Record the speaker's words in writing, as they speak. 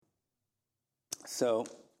So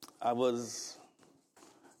I was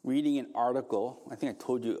reading an article. I think I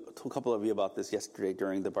told a couple of you about this yesterday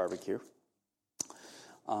during the barbecue.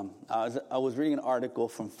 I was reading an article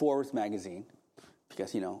from Forbes magazine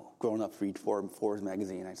because, grown-ups read Forbes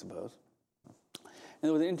magazine, I suppose. And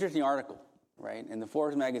it was an interesting article, right? And the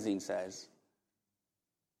Forbes magazine says,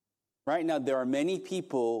 right now there are many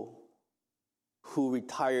people who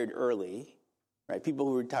retired early, right? People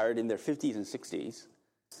who retired in their 50s and 60s.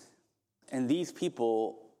 And these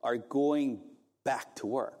people are going back to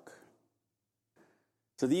work.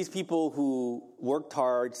 So these people who worked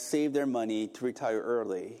hard, saved their money to retire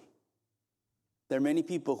early, there are many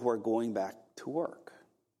people who are going back to work.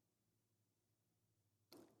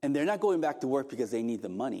 And they're not going back to work because they need the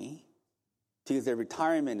money, because their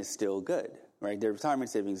retirement is still good, right? Their retirement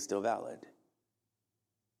savings is still valid.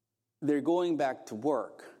 They're going back to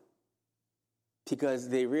work because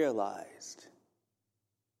they realized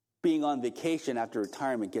being on vacation after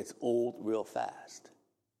retirement gets old real fast.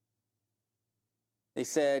 They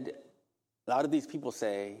said, a lot of these people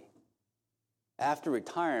say, after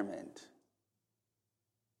retirement,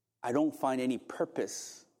 I don't find any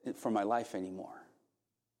purpose for my life anymore.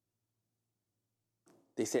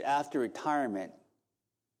 They said, after retirement,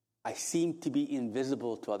 I seem to be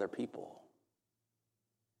invisible to other people.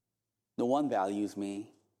 No one values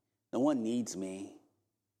me. No one needs me.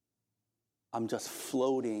 I'm just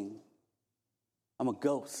floating. I'm a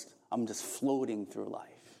ghost. I'm just floating through life.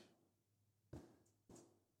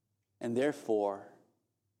 And therefore,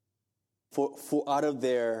 for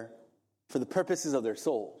the purposes of their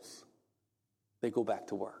souls, they go back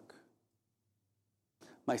to work.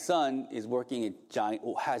 My son is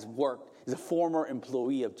is a former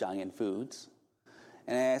employee of Giant Foods.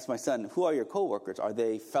 And I asked my son, who are your coworkers? Are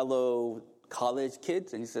they fellow college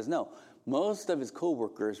kids? And he says, no. Most of his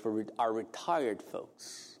coworkers are retired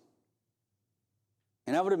folks.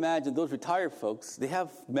 And I would imagine those retired folks, they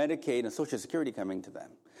have Medicaid and Social Security coming to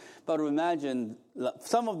them. But I would imagine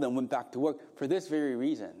some of them went back to work for this very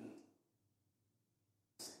reason.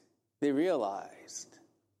 They realized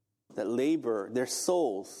that labor, their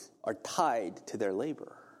souls are tied to their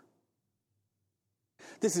labor.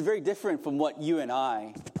 This is very different from what you and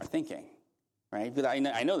I are thinking, right? But I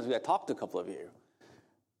know this because I talked to a couple of you.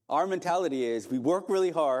 Our mentality is we work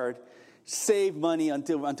really hard, save money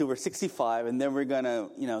until we're 65, and then we're going to,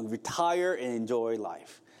 retire and enjoy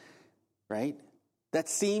life, right? That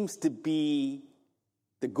seems to be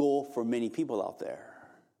the goal for many people out there.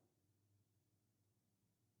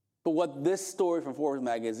 But what this story from Forbes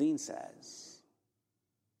magazine says,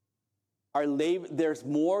 there's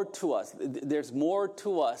more to us. There's more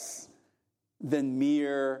to us than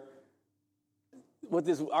mere. What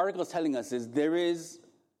this article is telling us is there is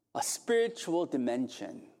a spiritual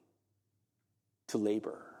dimension to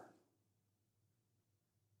labor.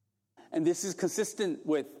 And this is consistent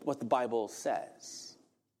with what the Bible says.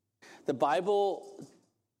 The Bible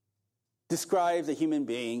describes a human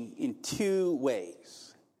being in two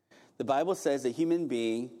ways. The Bible says a human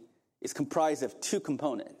being is comprised of two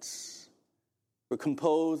components. We're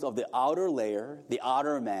composed of the outer layer, the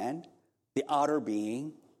outer man, the outer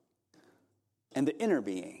being, and the inner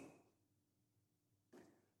being.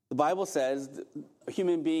 The Bible says a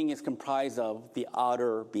human being is comprised of the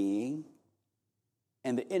outer being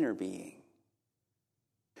and the inner being.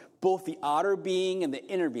 Both the outer being and the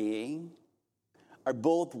inner being are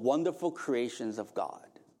both wonderful creations of God,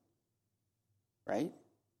 right?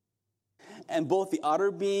 And both the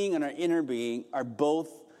outer being and our inner being are both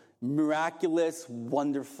miraculous,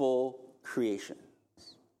 wonderful creations.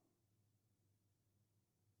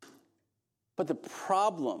 But the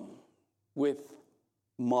problem with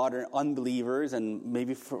modern unbelievers, and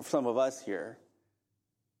maybe for some of us here,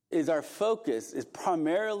 is our focus is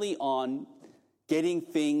primarily on getting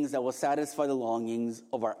things that will satisfy the longings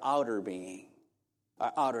of our outer being,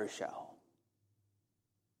 our outer shell.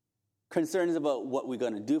 Concerns about what we're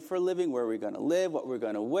going to do for a living, where we're going to live, what we're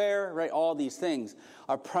going to wear, right? All these things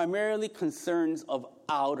are primarily concerns of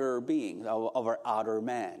outer being, of our outer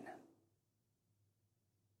man.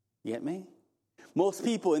 You get me? Most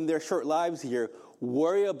people in their short lives here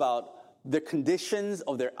worry about the conditions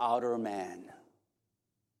of their outer man.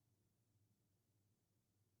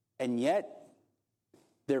 And yet,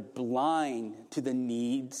 they're blind to the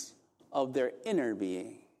needs of their inner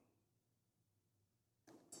being.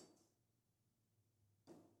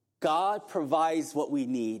 God provides what we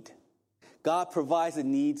need. God provides the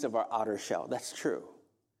needs of our outer shell. That's true.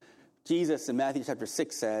 Jesus in Matthew chapter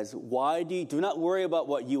 6 says, do not worry about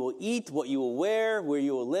what you will eat, what you will wear, where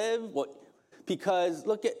you will live, because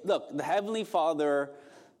look, the Heavenly Father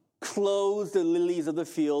clothes the lilies of the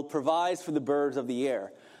field, provides for the birds of the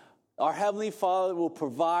air. Our Heavenly Father will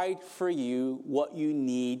provide for you what you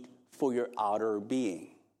need for your outer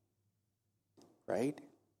being. Right?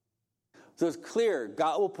 So it's clear,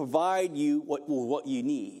 God will provide you what you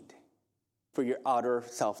need for your outer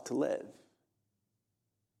self to live.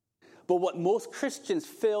 But what most Christians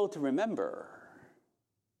fail to remember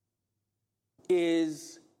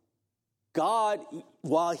is God,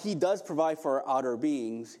 while He does provide for our outer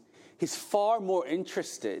beings, He's far more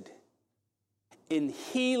interested in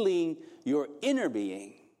healing your inner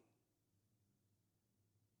being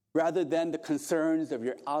rather than the concerns of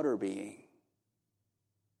your outer being.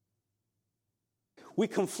 We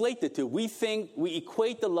conflate the two. We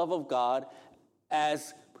equate the love of God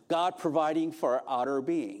as God providing for our outer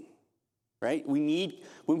being, right? when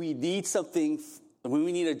we need something, when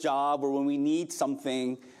we need a job, or when we need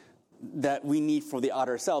something that we need for the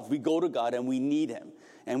outer self, we go to God and we need Him.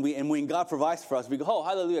 And when God provides for us, we go, oh,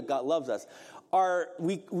 hallelujah, God loves us.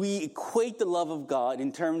 We equate the love of God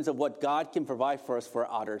in terms of what God can provide for us for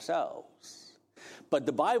our outer selves. But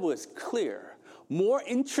the Bible is clear. God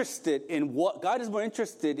is more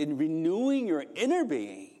interested in renewing your inner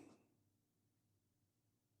being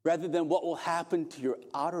rather than what will happen to your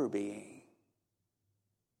outer being.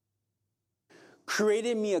 Create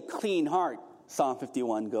in me a clean heart, Psalm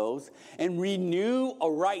 51 goes, and renew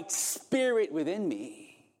a right spirit within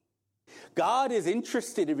me. God is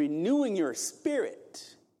interested in renewing your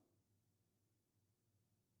spirit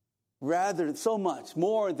rather so much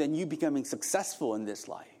more than you becoming successful in this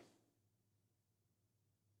life.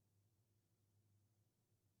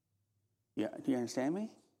 Yeah, do you understand me?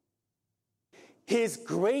 His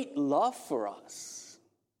great love for us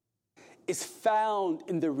is found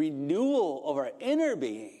in the renewal of our inner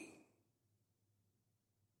being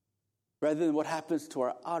rather than what happens to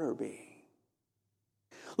our outer being.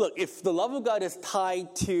 Look, if the love of God is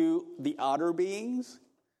tied to the outer beings,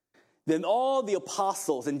 then all the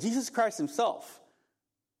apostles and Jesus Christ Himself,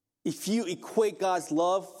 if you equate God's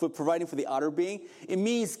love for providing for the outer being, it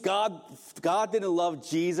means God didn't love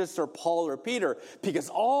Jesus or Paul or Peter because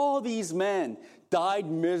all these men died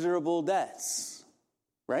miserable deaths,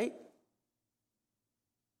 right?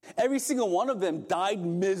 Every single one of them died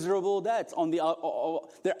miserable deaths.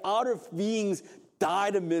 Their outer beings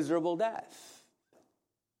died a miserable death.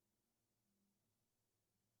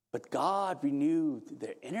 But God renewed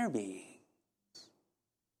their inner being.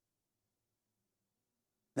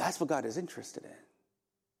 That's what God is interested in.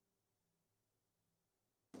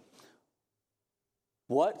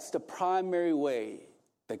 What's the primary way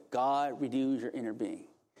that God renews your inner being?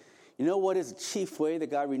 You know what is the chief way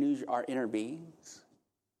that God renews our inner beings?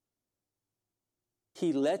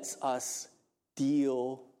 He lets us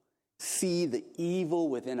see the evil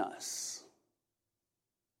within us.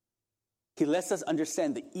 He lets us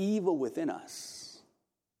understand the evil within us.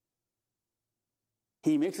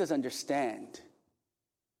 He makes us understand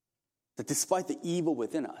that despite the evil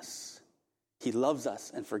within us, He loves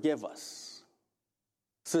us and forgives us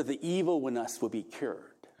so that the evil in us will be cured.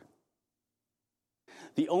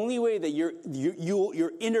 The only way that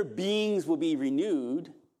your inner beings will be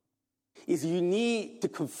renewed is you need to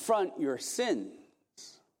confront your sins.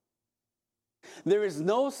 There is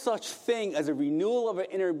no such thing as a renewal of an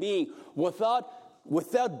inner being without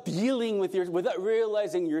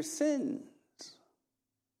realizing your sins.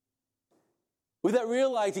 Without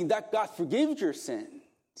realizing that God forgives your sins.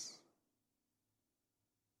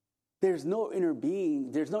 There's no inner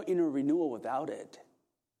being, there's no inner renewal without it.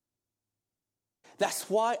 That's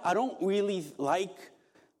why I don't really like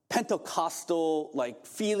Pentecostal,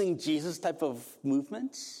 feeling Jesus type of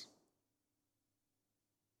movements.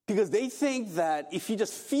 Because they think that if you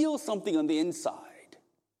just feel something on the inside,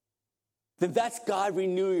 then that's God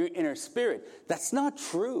renewing your inner spirit. That's not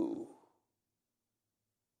true.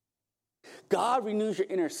 God renews your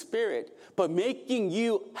inner spirit, but making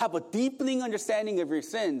you have a deepening understanding of your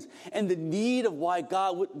sins and the need of why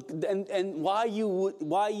God would and why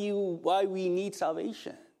we need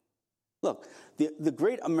salvation. Look, the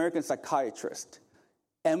great American psychiatrist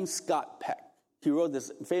M. Scott Peck, he wrote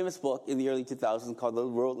this famous book in the early 2000s called The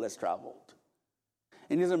Road Less Traveled.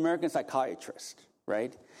 And he's an American psychiatrist,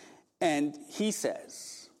 right? And he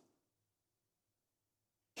says,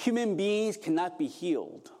 human beings cannot be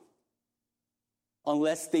healed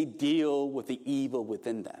unless they deal with the evil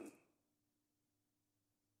within them.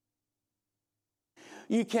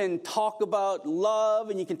 You can talk about love,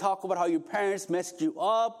 and you can talk about how your parents messed you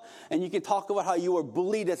up, and you can talk about how you were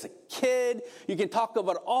bullied as a kid. You can talk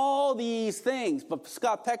about all these things. But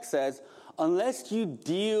Scott Peck says, unless you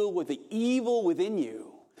deal with the evil within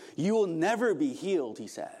you, you will never be healed, he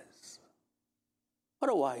says. What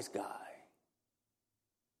a wise guy.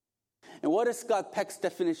 And what is Scott Peck's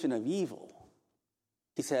definition of evil?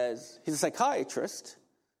 He says, he's a psychiatrist.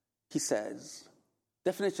 He says,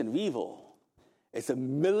 definition of evil is a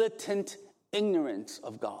militant ignorance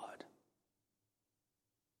of God.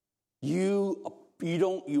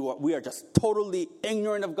 We are just totally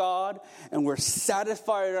ignorant of God, and we're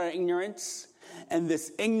satisfied in our ignorance, and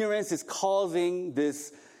this ignorance is causing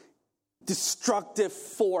this destructive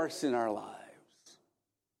force in our lives.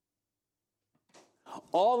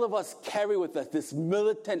 All of us carry with us this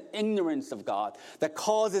militant ignorance of God that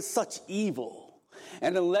causes such evil.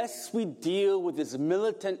 And unless we deal with this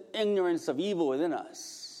militant ignorance of evil within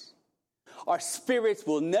us, our spirits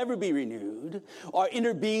will never be renewed. Our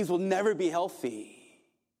inner beings will never be healthy.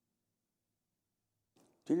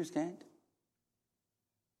 Do you understand?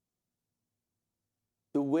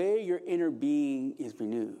 The way your inner being is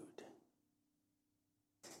renewed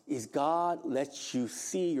is God lets you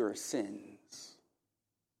see your sins.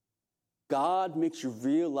 God makes you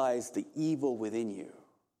realize the evil within you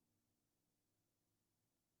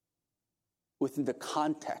within the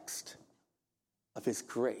context of His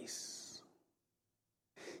grace.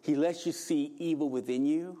 He lets you see evil within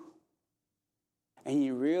you, and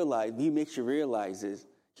He makes you realize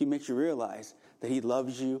that He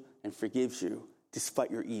loves you and forgives you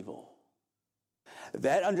despite your evil.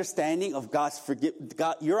 That understanding of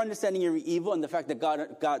your understanding of your evil, and the fact that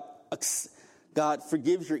God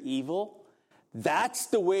forgives your evil, that's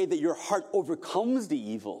the way that your heart overcomes the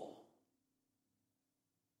evil.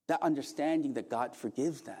 That understanding that God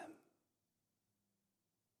forgives them.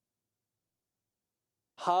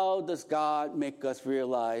 How does God make us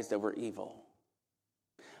realize that we're evil?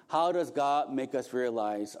 How does God make us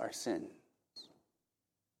realize our sins?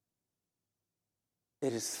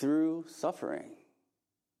 It is through suffering.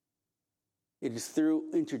 It is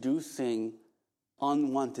through introducing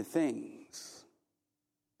unwanted things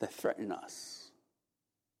that threaten us.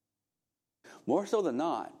 More so than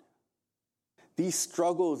not, these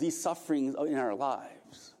struggles, these sufferings in our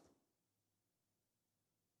lives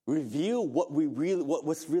reveal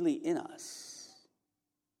what's really in us.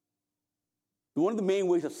 One of the main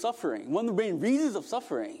ways of suffering, one of the main reasons of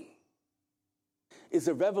suffering, is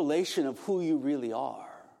a revelation of who you really are.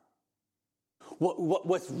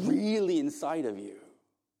 What's really inside of you.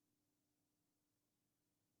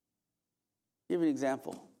 Give an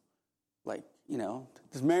example.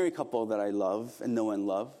 This married couple that I love and know and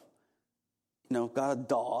love, got a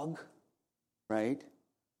dog, right?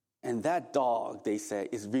 And that dog, they say,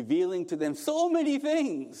 is revealing to them so many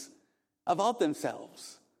things about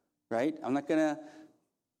themselves, right? I'm not going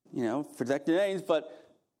to, project their names,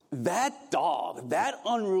 but that dog, that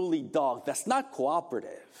unruly dog that's not cooperative,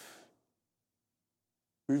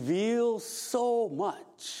 reveals so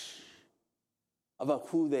much about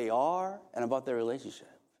who they are and about their relationship.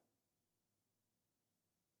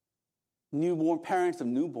 Newborn parents of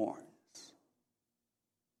newborns,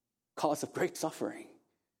 cause of great suffering.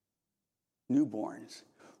 Newborns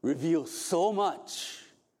reveal so much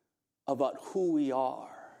about who we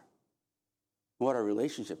are, what our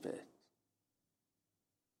relationship is.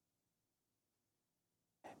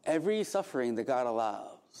 Every suffering that God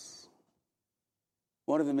allows,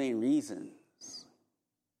 one of the main reasons,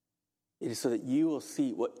 it is so that you will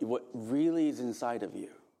see what really is inside of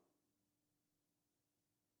you,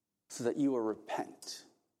 so that you will repent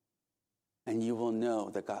and you will know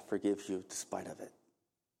that God forgives you despite of it.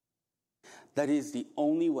 That is the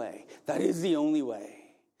only way. That is the only way.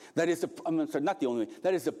 That is not the only way.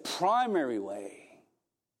 That is the primary way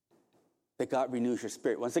that God renews your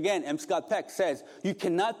spirit. Once again, M. Scott Peck says, you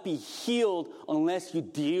cannot be healed unless you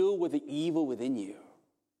deal with the evil within you.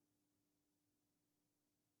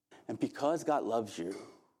 And because God loves you,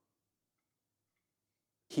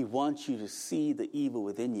 He wants you to see the evil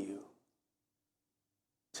within you,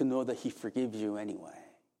 to know that He forgives you anyway.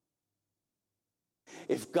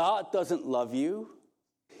 If God doesn't love you,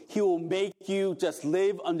 He will make you just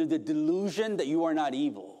live under the delusion that you are not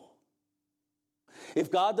evil. If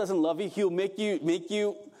God doesn't love you, He'll make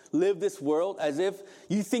you live this world as if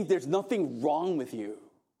you think there's nothing wrong with you.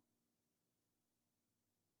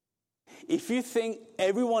 If you think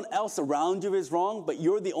everyone else around you is wrong, but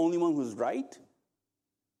you're the only one who's right,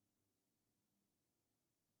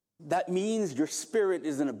 that means your spirit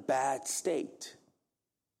is in a bad state.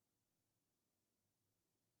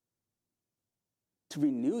 To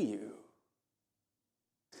renew you,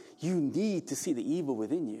 you need to see the evil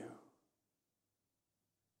within you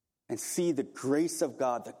and see the grace of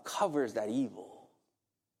God that covers that evil.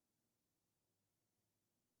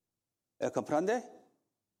 ¿Comprende?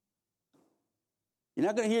 You're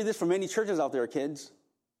not going to hear this from many churches out there, kids,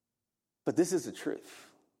 but this is the truth.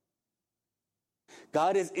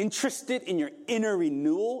 God is interested in your inner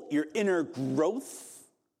renewal, your inner growth,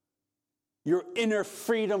 your inner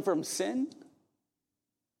freedom from sin.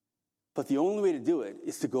 But the only way to do it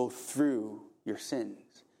is to go through your sins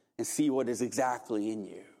and see what is exactly in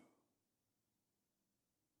you.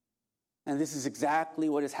 And this is exactly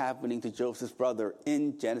what is happening to Joseph's brother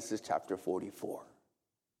in Genesis chapter 44.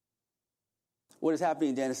 What is happening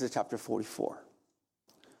in Genesis chapter 44?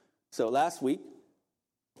 So last week,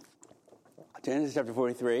 Genesis chapter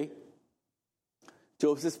 43,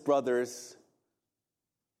 Joseph's brothers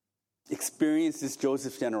experiences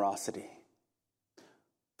Joseph's generosity.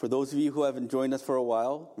 For those of you who haven't joined us for a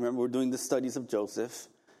while, remember we're doing the studies of Joseph.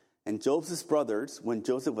 And Joseph's brothers, when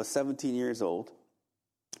Joseph was 17 years old,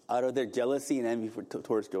 out of their jealousy and envy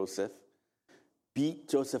towards Joseph, beat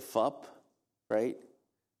Joseph up, right,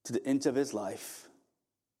 to the inch of his life,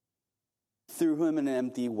 threw him in an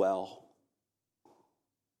empty well,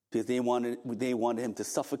 because they wanted him to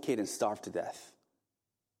suffocate and starve to death.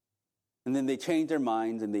 And then they changed their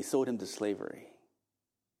minds and they sold him to slavery.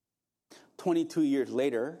 22 years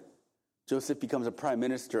later, Joseph becomes a prime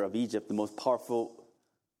minister of Egypt, the most powerful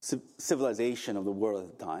civilization of the world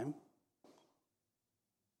at the time.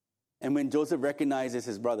 And when Joseph recognizes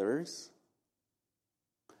his brothers,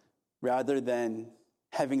 rather than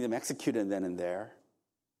having them executed then and there,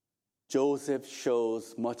 Joseph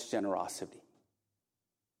shows much generosity.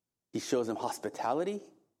 He shows them hospitality.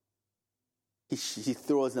 He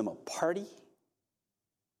throws them a party.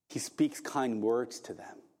 He speaks kind words to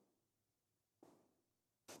them.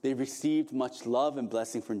 They received much love and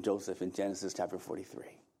blessing from Joseph in Genesis chapter 43.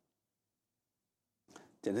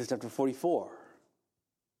 Genesis chapter 44.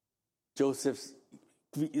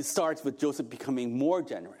 It starts with Joseph becoming more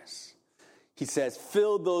generous. He says,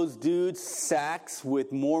 fill those dudes' sacks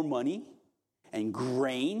with more money and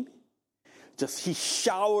grain. He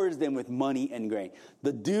showers them with money and grain.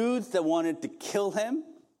 The dudes that wanted to kill him,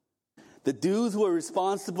 the dudes who were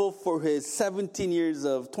responsible for his 22 years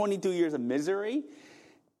of misery,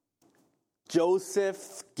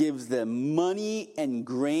 Joseph gives them money and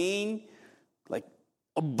grain, like,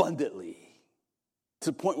 abundantly. To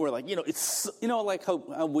the point where, it's, like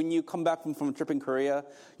how when you come back from a trip in Korea,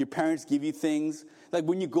 your parents give you things. Like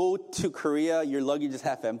when you go to Korea, your luggage is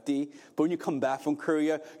half empty. But when you come back from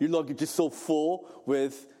Korea, your luggage is so full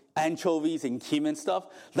with anchovies and kim and stuff.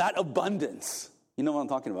 That abundance. You know what I'm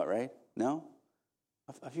talking about, right? No?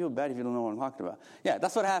 I feel bad if you don't know what I'm talking about. Yeah,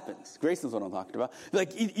 that's what happens. Grace knows what I'm talking about.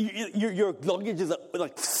 Like, your luggage is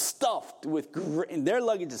like stuffed with grain. Their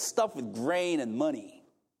luggage is stuffed with grain and money.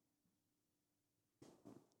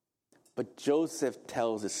 But Joseph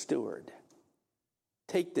tells his steward,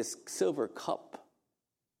 take this silver cup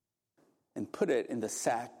and put it in the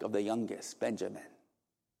sack of the youngest, Benjamin.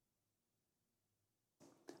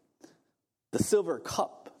 The silver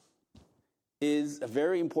cup is a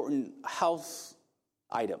very important house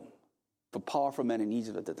item for powerful men in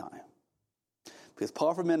Egypt at the time. Because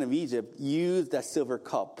powerful men of Egypt used that silver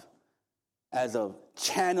cup as a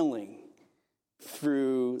channeling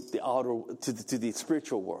through the outer to the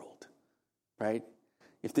spiritual world. Right?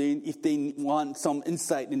 If they want some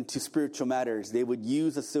insight into spiritual matters, they would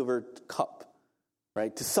use a silver cup,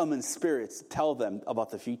 right, to summon spirits, to tell them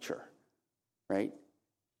about the future, right?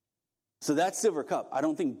 So that silver cup, I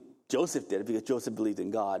don't think Joseph did it because Joseph believed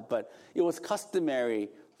in God, but it was customary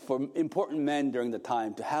for important men during the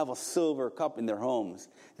time to have a silver cup in their homes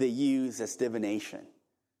they used as divination,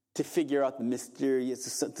 to figure out the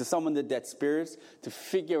mysteries, to summon the dead spirits, to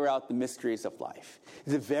figure out the mysteries of life.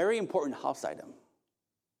 It's a very important house item.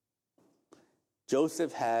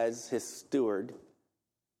 Joseph has his steward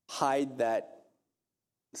hide that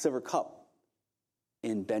silver cup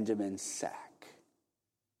in Benjamin's sack.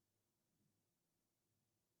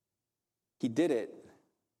 He did it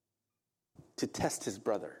to test his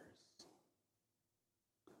brothers.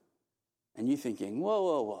 And you're thinking,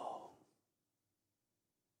 whoa.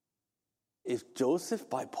 Is Joseph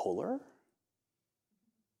bipolar?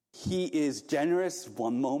 He is generous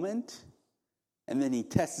one moment, and then he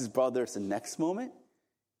tests his brothers the next moment?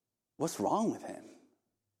 What's wrong with him?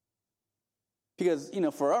 Because,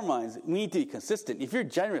 for our minds, we need to be consistent. If you're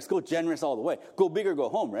generous, go generous all the way. Go big or go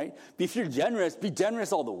home, right? But if you're generous, be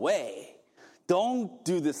generous all the way. Don't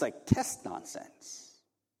do this test nonsense.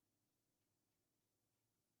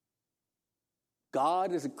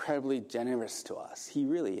 God is incredibly generous to us. He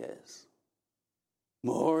really is.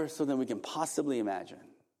 More so than we can possibly imagine.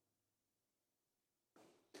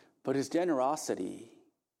 But his generosity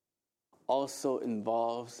also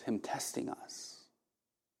involves him testing us.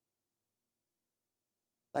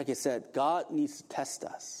 like I said, God needs to test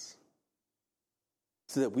us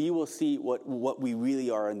so that we will see what we really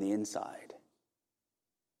are on the inside,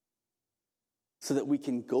 so that we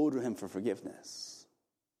can go to him for forgiveness.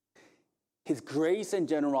 His grace and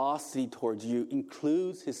generosity towards you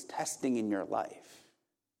includes his testing in your life.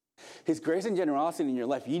 His grace and generosity in your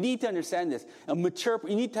life, you need to understand this.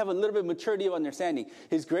 You need to have a little bit of maturity of understanding.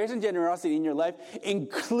 His grace and generosity in your life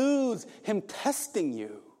includes him testing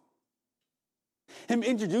you. Him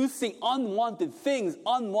introducing unwanted things,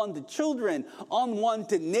 unwanted children,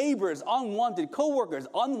 unwanted neighbors, unwanted coworkers,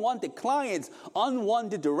 unwanted clients,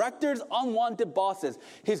 unwanted directors, unwanted bosses.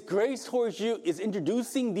 His grace towards you is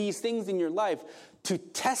introducing these things in your life to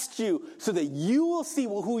test you so that you will see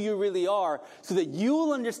who you really are, so that you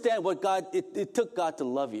will understand what it took God to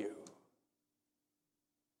love you.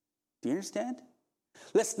 Do you understand?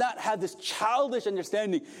 Let's not have this childish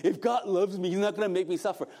understanding. If God loves me, he's not going to make me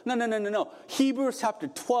suffer. No. Hebrews chapter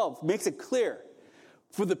 12 makes it clear.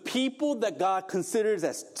 For the people that God considers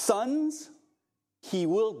as sons, he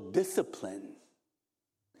will discipline.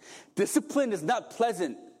 Discipline is not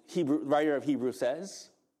pleasant, writer of Hebrews says,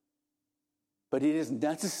 but it is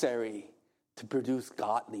necessary to produce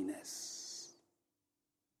godliness.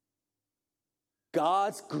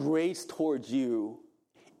 God's grace towards you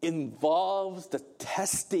involves the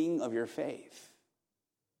testing of your faith.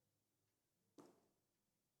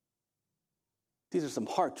 These are some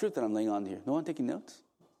hard truth that I'm laying on here. No one taking notes?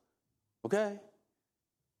 Okay.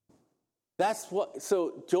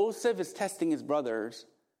 So Joseph is testing his brothers,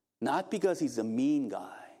 not because he's a mean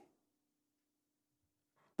guy,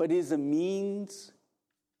 but it is a means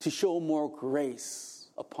to show more grace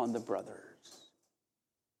upon the brothers.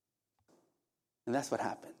 And that's what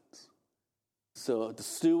happens. So the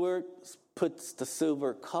steward puts the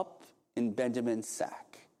silver cup in Benjamin's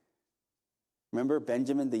sack. Remember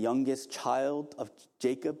Benjamin, the youngest child of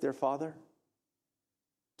Jacob, their father?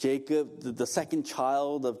 Jacob, the second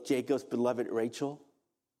child of Jacob's beloved Rachel.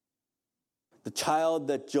 The child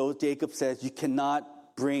that Jacob says, you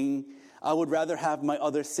cannot bring. I would rather have my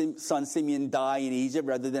other son Simeon die in Egypt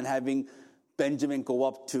rather than having Benjamin go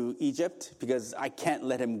up to Egypt because I can't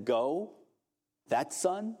let him go. That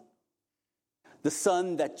son. The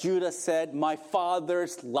son that Judah said, my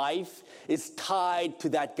father's life is tied to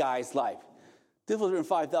that guy's life. This was written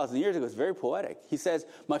 5,000 years ago. It's very poetic. He says,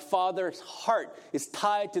 my father's heart is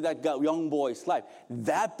tied to that young boy's life.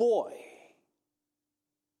 That boy's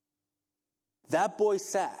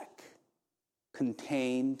sack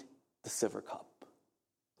contained the silver cup.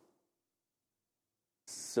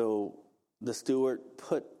 So the steward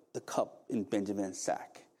put the cup in Benjamin's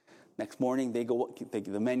sack. Next morning,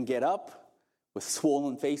 the men get up with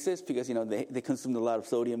swollen faces because, they consumed a lot of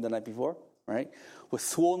sodium the night before, right? With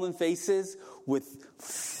swollen faces, with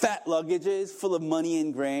fat luggages full of money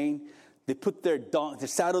and grain. They put they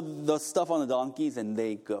saddle the stuff on the donkeys and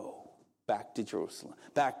they go back to Jerusalem,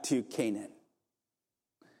 back to Canaan.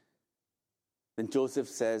 Then Joseph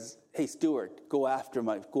says, hey, steward, go after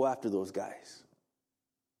those guys.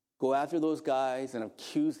 Go after those guys and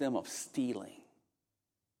accuse them of stealing.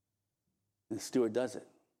 And the steward does it.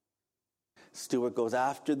 Steward goes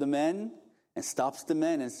after the men and stops the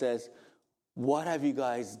men and says, what have you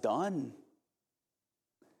guys done?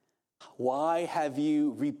 Why have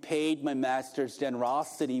you repaid my master's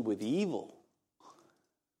generosity with evil?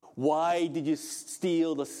 Why did you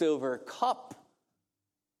steal the silver cup?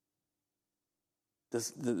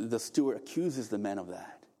 The steward accuses the men of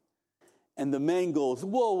that. And the man goes,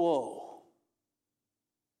 whoa.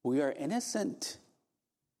 We are innocent.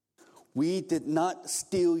 We did not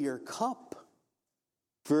steal your cup.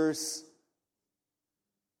 Verse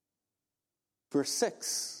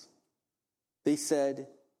 6, they said,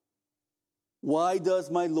 why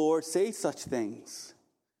does my Lord say such things?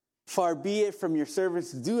 Far be it from your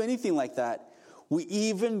servants to do anything like that. We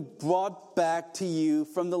even brought back to you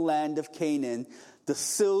from the land of Canaan the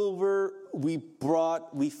silver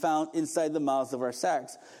we found inside the mouths of our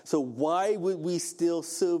sacks. So why would we steal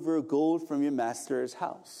silver or gold from your master's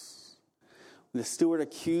house? When the steward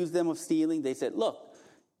accused them of stealing, they said, look,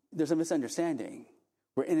 there's a misunderstanding.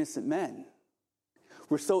 We're innocent men.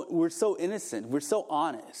 We're so innocent. We're so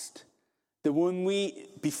honest that when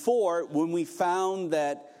we found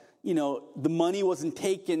that, the money wasn't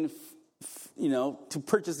taken, to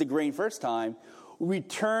purchase the grain first time, we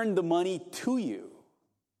returned the money to you.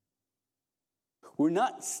 We're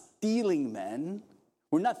not stealing men.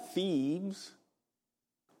 We're not thieves.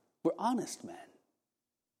 We're honest men.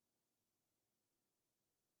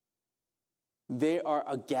 They are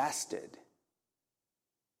aghasted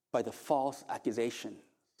by the false accusations,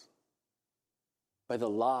 by the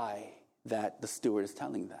lie that the steward is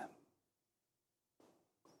telling them.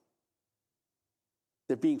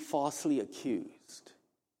 They're being falsely accused.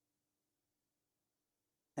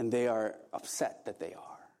 And they are upset that they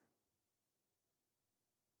are.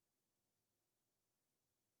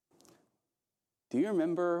 Do you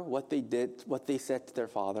remember what they did, what they said to their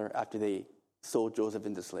father after they sold Joseph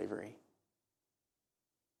into slavery?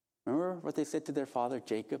 Remember what they said to their father,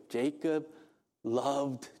 Jacob? Jacob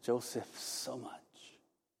loved Joseph so much.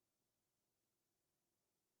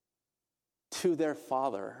 To their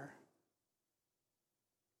father,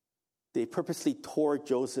 they purposely tore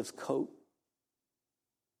Joseph's coat.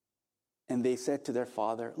 And they said to their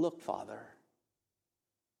father, look, father,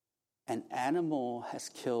 an animal has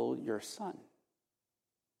killed your son.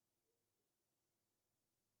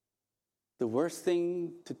 The worst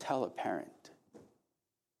thing to tell a parent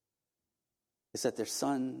is that their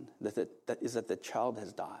son, that the child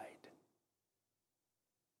has died.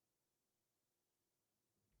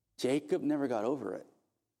 Jacob never got over it.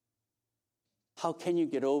 How can you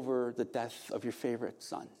get over the death of your favorite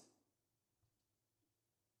son?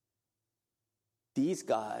 These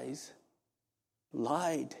guys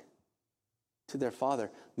lied to their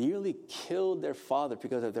father, nearly killed their father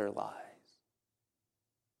because of their lies.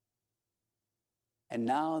 And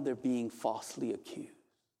now they're being falsely accused.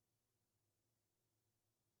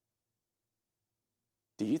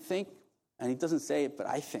 Do you think, and he doesn't say it, but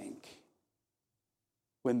I think,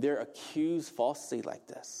 when they're accused falsely like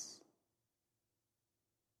this,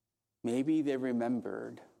 maybe they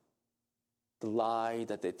remembered the lie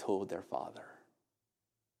that they told their father.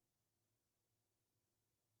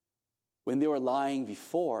 When they were lying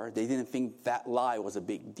before, they didn't think that lie was a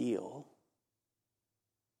big deal.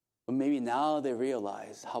 But maybe now they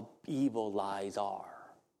realize how evil lies are.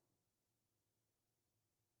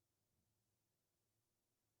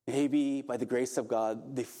 Maybe by the grace of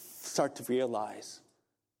God, they start to realize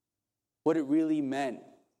what it really meant,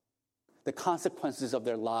 the consequences of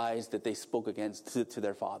their lies that they spoke against to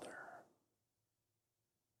their father.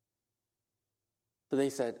 So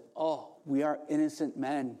they said, oh, we are innocent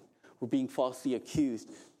men. We're being falsely accused.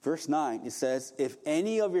 Verse 9, it says, if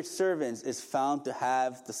any of your servants is found to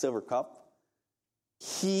have the silver cup,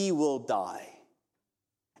 he will die,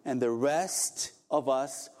 and the rest of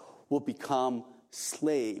us will become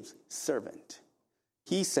slaves, servant.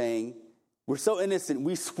 He's saying, we're so innocent,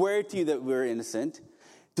 we swear to you that we're innocent.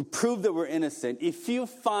 To prove that we're innocent, if you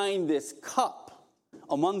find this cup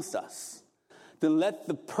amongst us, then let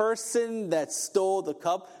the person that stole the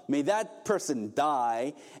cup, may that person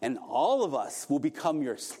die, and all of us will become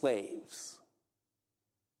your slaves.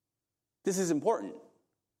 This is important.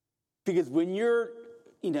 Because when you're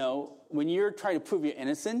trying to prove your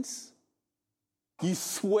innocence, you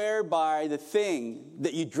swear by the thing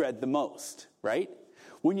that you dread the most, right?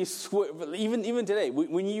 When you swear, even today,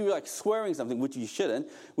 when you're like swearing something, which you shouldn't,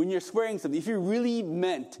 when you're swearing something, if you really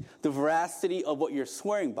meant the veracity of what you're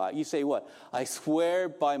swearing by, you say what? I swear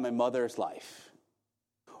by my mother's life.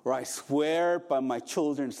 Or I swear by my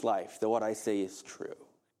children's life that what I say is true.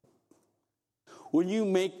 When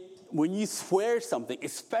you swear something,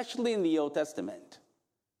 especially in the Old Testament,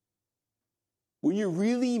 when you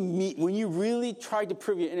really try to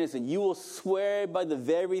prove you're innocent, you will swear by the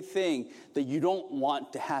very thing that you don't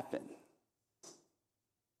want to happen.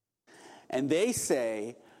 And they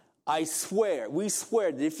say, we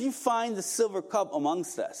swear that if you find the silver cup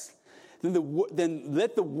amongst us, then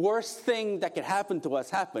let the worst thing that could happen to us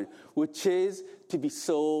happen, which is to be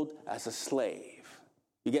sold as a slave.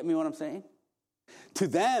 You get me what I'm saying? To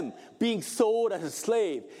them, being sold as a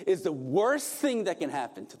slave is the worst thing that can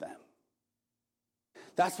happen to them.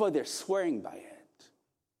 That's why they're swearing by it.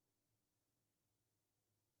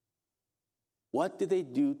 What did they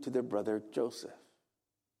do to their brother Joseph?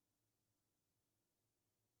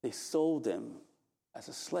 They sold him as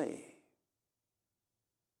a slave.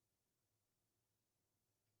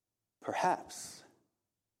 Perhaps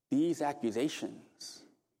these accusations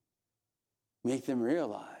make them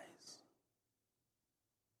realize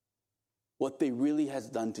what they really has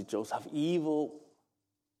done to Joseph,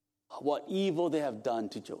 what evil they have done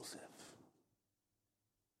to Joseph.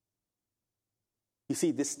 You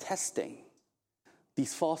see, this testing,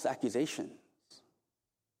 these false accusations,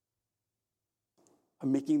 are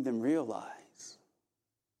making them realize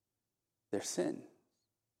their sin.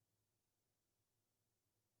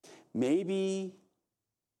 Maybe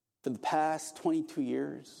for the past 22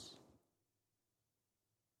 years,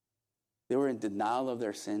 they were in denial of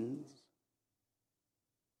their sins.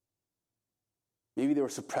 Maybe they were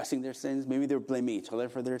suppressing their sins. Maybe they were blaming each other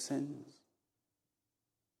for their sins.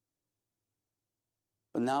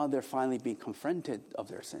 But now they're finally being confronted of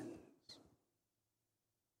their sins.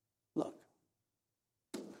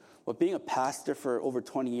 what being a pastor for over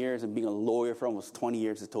 20 years and being a lawyer for almost 20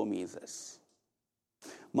 years has told me is this.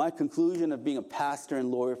 My conclusion of being a pastor and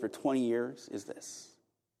lawyer for 20 years is this.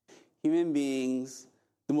 Human beings,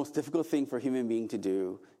 the most difficult thing for a human being to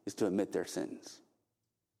do is to admit their sins.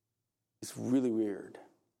 It's really weird.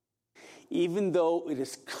 Even though it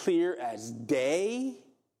is clear as day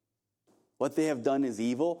what they have done is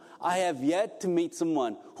evil, I have yet to meet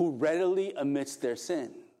someone who readily admits their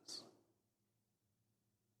sins.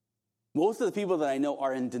 Most of the people that I know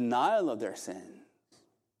are in denial of their sins.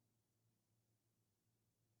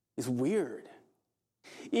 It's weird.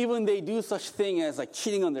 Even they do such thing as like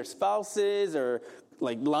cheating on their spouses or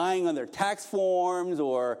like lying on their tax forms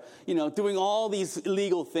or, doing all these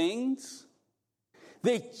illegal things.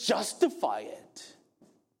 They justify it.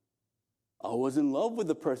 I was in love with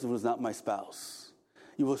the person who was not my spouse.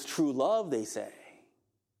 It was true love, they say.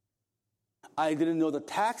 I didn't know the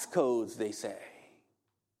tax codes, they say.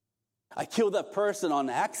 I killed that person on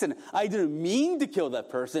accident. I didn't mean to kill that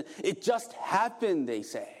person. It just happened, they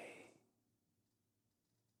say.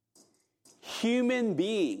 Human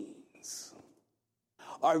beings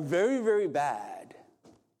are very, very bad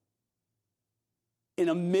in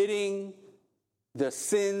admitting the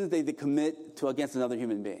sins they commit against another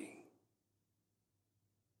human being.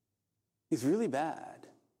 It's really bad.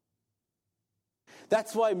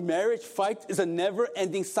 That's why marriage fight is a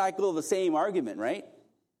never-ending cycle of the same argument, right?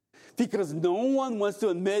 Because no one wants to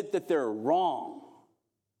admit that they're wrong.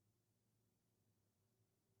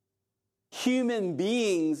 Human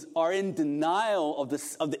beings are in denial of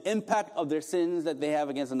the impact of their sins that they have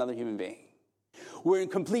against another human being. We're in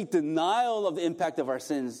complete denial of the impact of our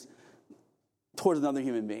sins towards another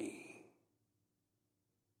human being.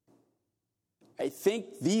 I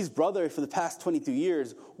think these brothers for the past 22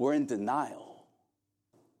 years were in denial.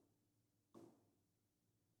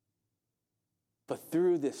 But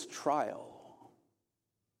through this trial,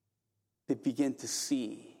 they begin to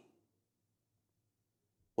see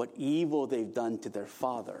what evil they've done to their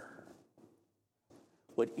father,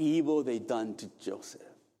 what evil they've done to Joseph.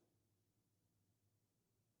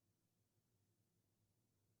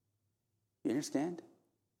 You understand?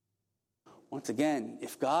 Once again,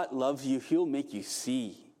 if God loves you, he'll make you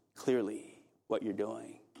see clearly what you're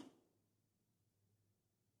doing.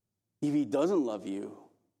 If he doesn't love you,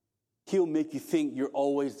 he'll make you think you're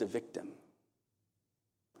always the victim.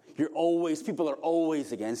 People are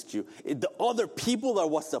always against you. The other people are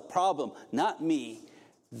what's the problem, not me.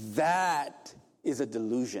 That is a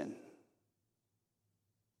delusion.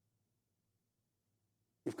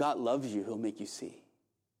 If God loves you, he'll make you see.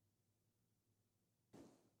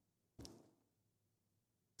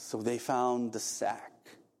 So they found the sack,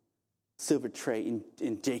 silver tray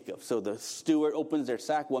in Jacob. So the steward opens their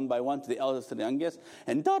sack one by one to the eldest to the youngest.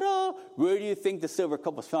 And ta-da! Where do you think the silver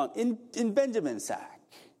cup was found? In Benjamin's sack.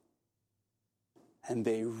 And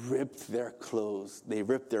they ripped their clothes. They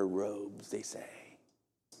ripped their robes, they say.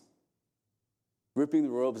 Ripping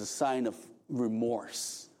the robes is a sign of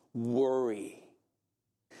remorse, worry.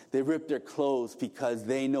 They ripped their clothes because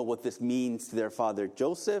they know what this means to their father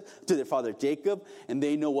Joseph, to their father Jacob, and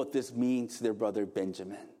they know what this means to their brother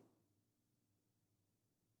Benjamin.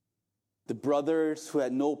 The brothers who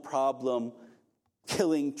had no problem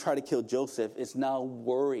try to kill Joseph is now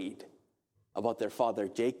worried about their father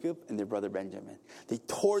Jacob and their brother Benjamin. They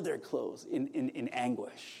tore their clothes in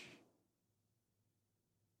anguish.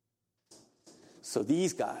 So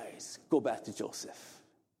these guys go back to Joseph.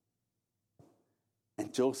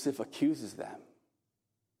 And Joseph accuses them.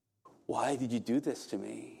 Why did you do this to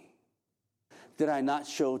me? Did I not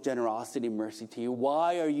show generosity and mercy to you?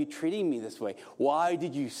 Why are you treating me this way? Why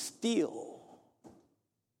did you steal?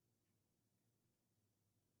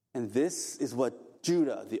 And this is what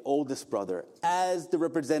Judah, the oldest brother, as the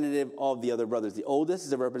representative of the other brothers. The oldest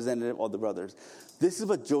is the representative of the brothers. This is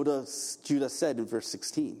what Judah said in verse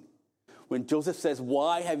 16. When Joseph says,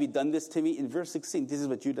 why have you done this to me? In verse 16, this is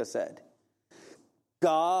what Judah said.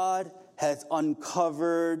 God has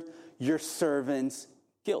uncovered your servant's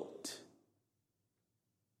guilt.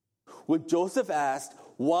 When Joseph asked,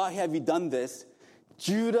 why have you done this?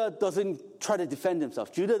 Judah doesn't try to defend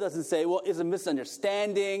himself. Judah doesn't say, well, it's a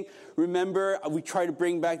misunderstanding. Remember, we tried to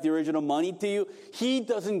bring back the original money to you. He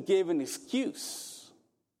doesn't give an excuse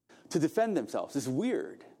to defend themselves. It's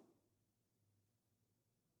weird.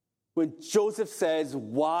 When Joseph says,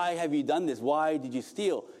 why have you done this? Why did you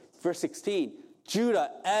steal? Verse 16, Judah,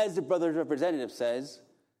 as the brother's representative, says,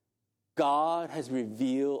 God has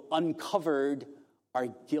uncovered our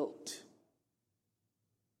guilt.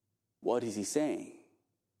 What is he saying?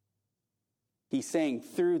 He's saying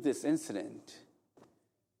through this incident,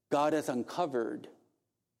 God has uncovered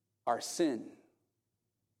our sin.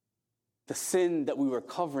 The sin that we were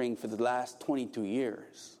covering for the last 22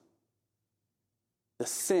 years. The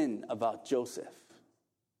sin about Joseph.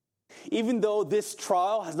 Even though this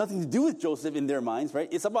trial has nothing to do with Joseph in their minds, right?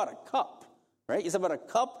 It's about a cup, right? It's about a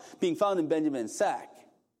cup being found in Benjamin's sack.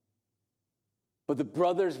 But the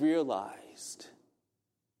brothers realized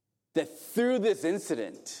that through this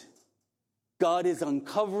incident, God is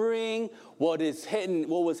uncovering what was hidden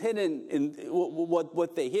in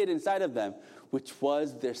what they hid inside of them, which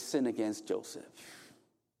was their sin against Joseph.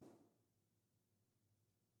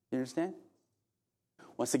 You understand?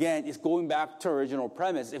 Once again, it's going back to our original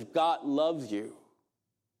premise. If God loves you,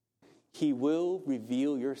 He will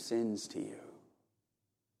reveal your sins to you.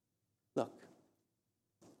 Look,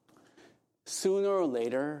 sooner or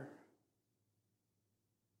later,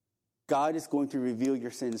 God is going to reveal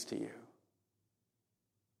your sins to you.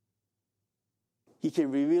 He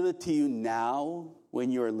can reveal it to you now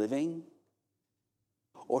when you're living,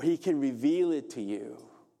 or He can reveal it to you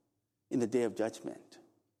in the day of judgment.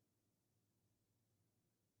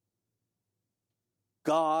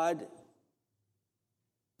 God,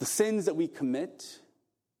 the sins that we commit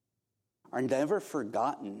are never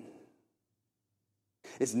forgotten.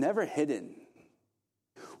 It's never hidden.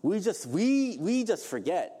 We just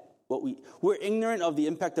forget what we're ignorant of the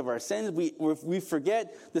impact of our sins. We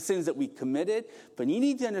forget the sins that we committed. But you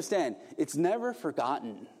need to understand, it's never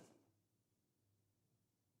forgotten.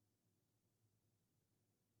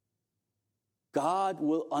 God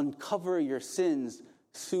will uncover your sins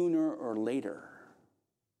sooner or later.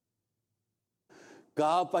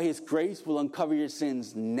 God, by His grace, will uncover your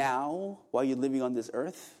sins now while you're living on this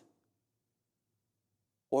earth.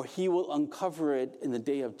 Or He will uncover it in the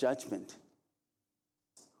day of judgment.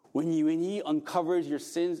 When He uncovers your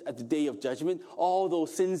sins at the day of judgment, all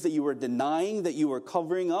those sins that you were denying, that you were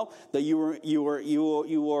covering up, that you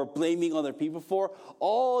were blaming other people for,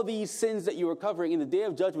 all these sins that you were covering in the day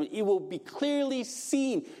of judgment, it will be clearly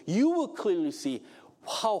seen. You will clearly see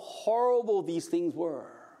how horrible these things were.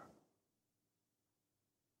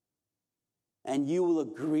 And you will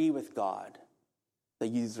agree with God that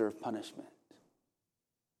you deserve punishment.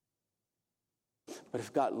 But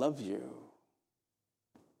if God loves you,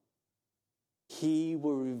 He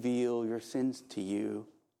will reveal your sins to you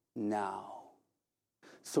now,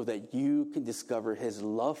 so that you can discover His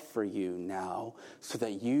love for you now, so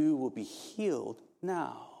that you will be healed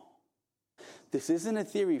now. This isn't a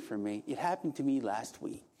theory for me. It happened to me last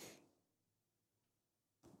week.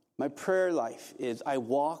 My prayer life is I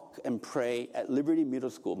walk and pray at Liberty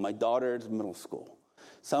Middle School, my daughter's middle school.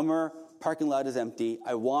 Summer, parking lot is empty.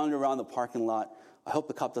 I wander around the parking lot. I hope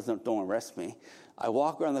the cop don't arrest me. I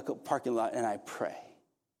walk around the parking lot and I pray.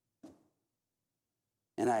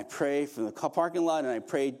 And I pray from the parking lot and I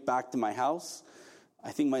pray back to my house.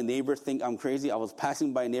 I think my neighbors think I'm crazy. I was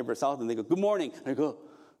passing by a neighbor's house and they go, "Good morning." And I go,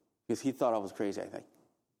 because he thought I was crazy, I think.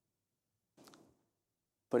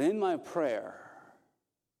 But in my prayer,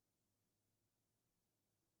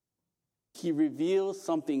 He reveals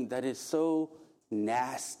something that is so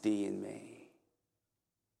nasty in me.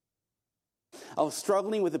 I was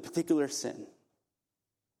struggling with a particular sin.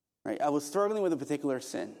 Right? I was struggling with a particular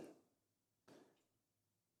sin.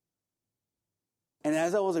 And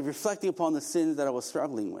as I was reflecting upon the sins that I was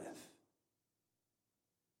struggling with,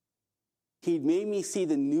 He made me see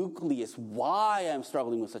the nucleus, why I'm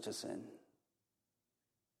struggling with such a sin.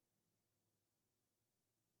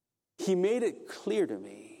 He made it clear to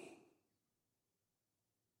me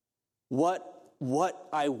what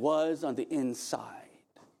I was on the inside.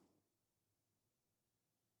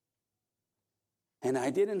 And I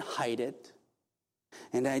didn't hide it.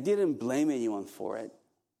 And I didn't blame anyone for it.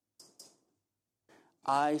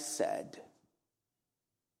 I said,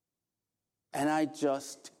 and I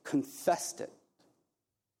just confessed it.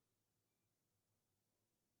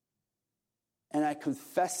 And I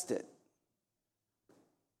confessed it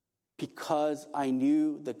because I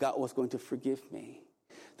knew that God was going to forgive me.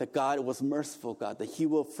 That God was merciful, God, that He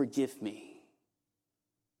will forgive me.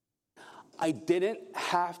 I didn't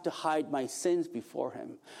have to hide my sins before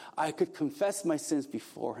Him. I could confess my sins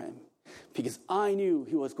before Him because I knew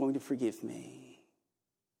He was going to forgive me.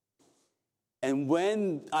 And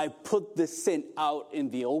when I put the sin out in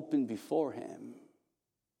the open before Him,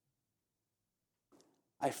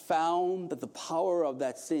 I found that the power of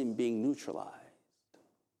that sin being neutralized.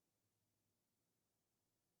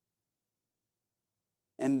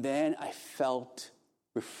 And then I felt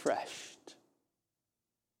refreshed.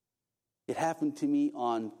 It happened to me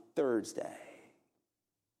on Thursday.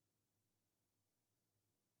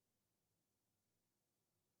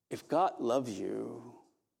 If God loves you,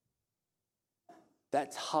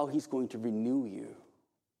 That's how he's going to renew you.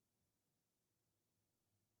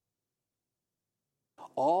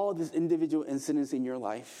 All these individual incidents in your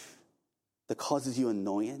life that causes you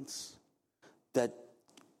annoyance, that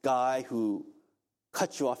guy who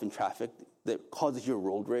cuts you off in traffic, that causes you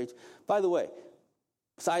road rage. By the way,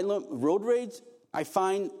 side note, road rage, I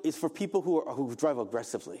find, is for people who drive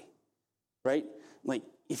aggressively, right? Like,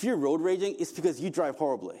 if you're road raging, it's because you drive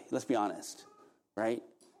horribly, let's be honest, right?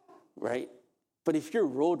 Right? But if you're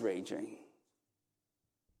road raging,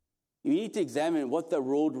 you need to examine what the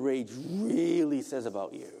road rage really says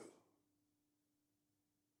about you.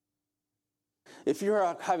 If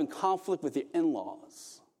you're having conflict with your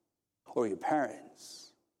in-laws or your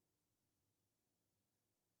parents,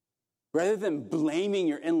 rather than blaming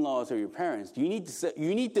your in-laws or your parents, you need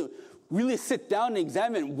to really sit down and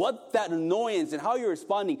examine what that annoyance and how you're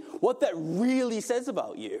responding, what that really says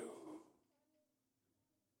about you.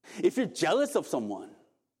 If you're jealous of someone,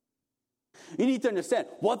 you need to understand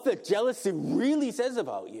what the jealousy really says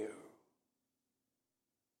about you.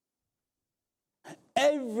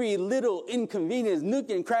 Every little inconvenience, nook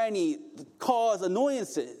and cranny, cause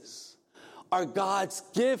annoyances are God's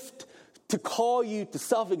gift to call you to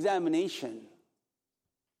self-examination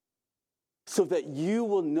so that you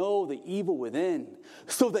will know the evil within,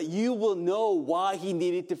 so that you will know why he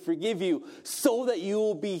needed to forgive you, so that you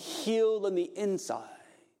will be healed on the inside.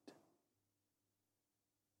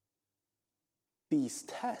 These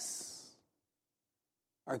tests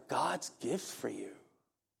are God's gifts for you,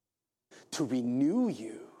 to renew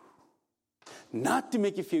you, not to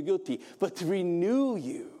make you feel guilty, but to renew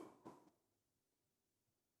you.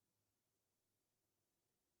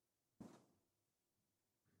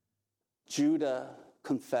 Judah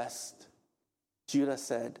confessed. Judah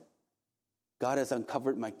said, God has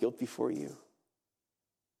uncovered my guilt before you.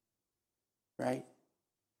 Right?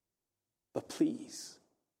 But please,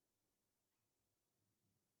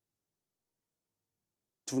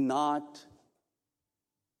 do not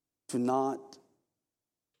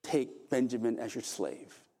take Benjamin as your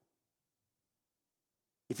slave.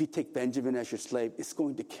 If you take Benjamin as your slave, it's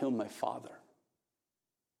going to kill my father.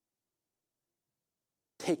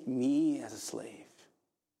 Take me as a slave.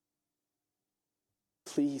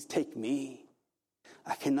 Please take me.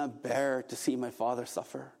 I cannot bear to see my father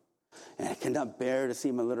suffer. And I cannot bear to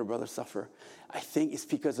see my little brother suffer. I think it's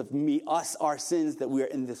because of me, us, our sins, that we are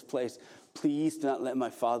in this place. Please do not let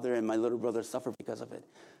my father and my little brother suffer because of it.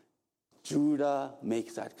 Judah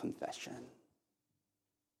makes that confession.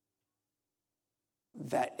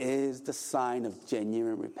 That is the sign of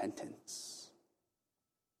genuine repentance.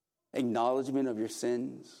 Acknowledgement of your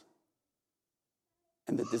sins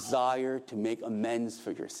and the desire to make amends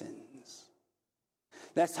for your sins.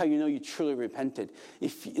 That's how you know you truly repented.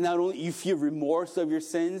 If not only you feel remorse of your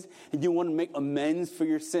sins and you want to make amends for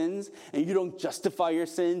your sins, and you don't justify your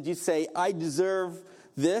sins, you say, I deserve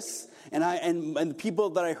this, and the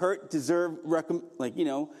people that I hurt deserve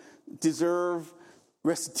deserve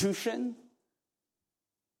restitution.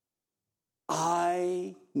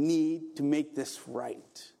 I need to make this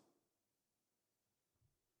right.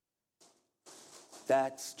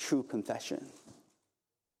 That's true confession.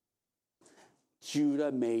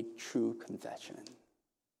 Judah made true confession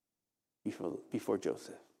before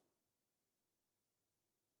Joseph.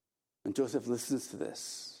 And Joseph listens to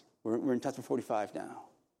this. We're in chapter 45 now.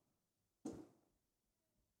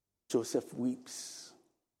 Joseph weeps.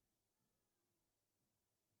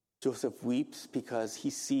 Joseph weeps because he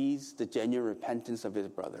sees the genuine repentance of his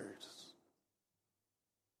brothers.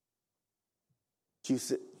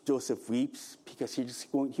 Joseph weeps because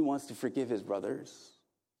he wants to forgive his brothers.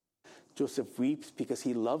 Joseph weeps because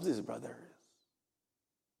he loves his brothers.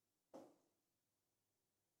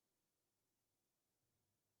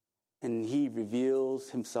 And he reveals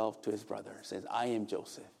himself to his brothers, says, I am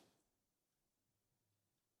Joseph.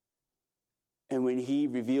 And when he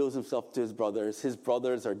reveals himself to his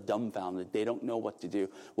brothers are dumbfounded. They don't know what to do.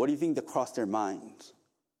 What do you think that crossed their minds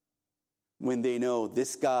when they know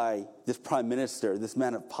this guy, this prime minister, this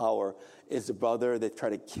man of power, is the brother they tried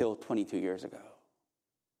to kill 22 years ago?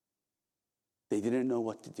 They didn't know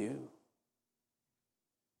what to do.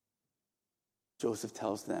 Joseph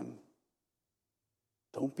tells them,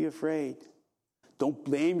 don't be afraid. Don't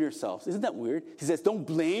blame yourselves. Isn't that weird? He says, don't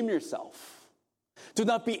blame yourself. Do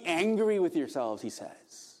not be angry with yourselves, he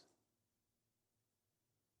says.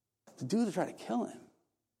 The dudes try to kill him.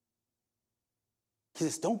 He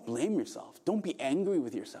says, don't blame yourself. Don't be angry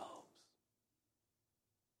with yourselves.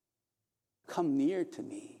 Come near to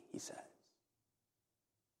me, he says.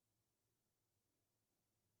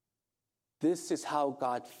 This is how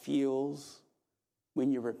God feels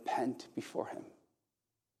when you repent before him.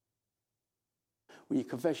 when you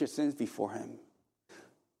confess your sins before him,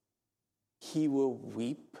 he will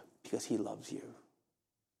weep because he loves you.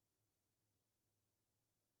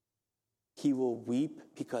 He will weep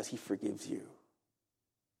because he forgives you.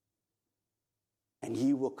 And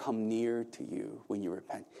he will come near to you when you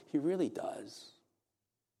repent. He really does.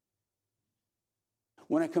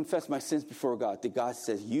 When I confess my sins before God, God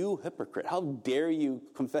says, you hypocrite, how dare you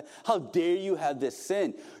confess? How dare you have this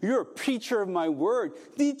sin? You're a preacher of my word.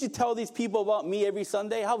 Did you tell these people about me every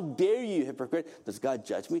Sunday? How dare you, hypocrite? Does God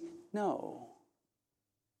judge me? No.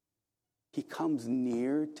 He comes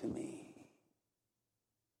near to me.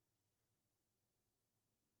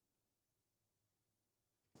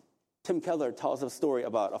 Tim Keller tells a story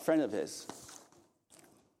about a friend of his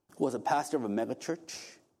who was a pastor of a megachurch.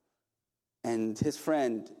 And his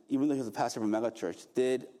friend, even though he was a pastor of a megachurch,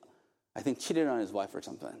 cheated on his wife or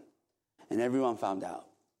something. And everyone found out.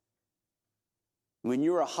 When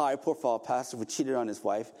you're a high-profile pastor who cheated on his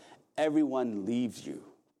wife, everyone leaves you.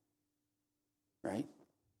 Right?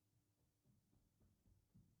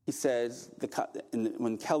 He says,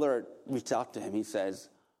 when Keller reached out to him, he says,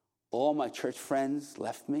 all my church friends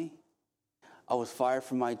left me. I was fired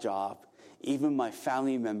from my job. Even my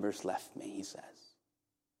family members left me, he says.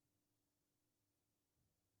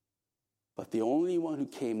 But the only one who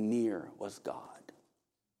came near was God.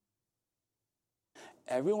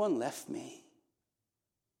 Everyone left me,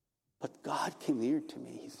 but God came near to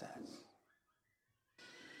me, he says.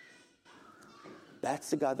 That's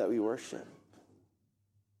the God that we worship.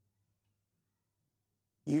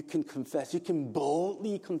 You can confess, you can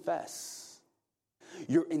boldly confess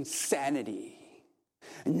your insanity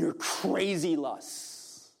and your crazy lusts.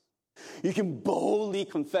 You can boldly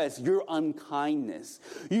confess your unkindness.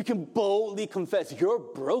 You can boldly confess your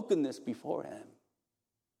brokenness before him.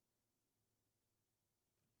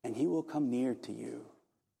 And he will come near to you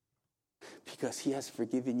because he has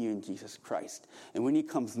forgiven you in Jesus Christ. And when he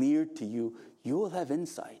comes near to you, you will have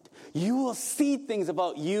insight. You will see things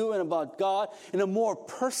about you and about God in a more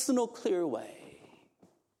personal, clear way.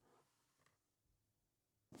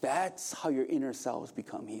 That's how your inner selves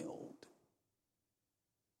become healed.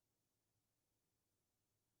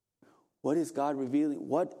 What is God revealing?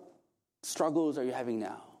 What struggles are you having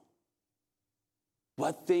now?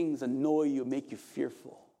 What things annoy you, make you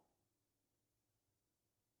fearful?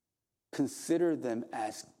 Consider them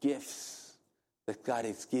as gifts that God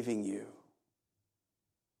is giving you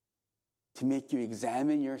to make you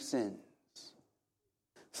examine your sins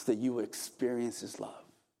so that you will experience his love,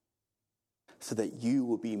 so that you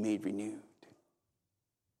will be made renewed.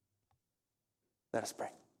 Let us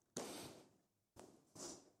pray.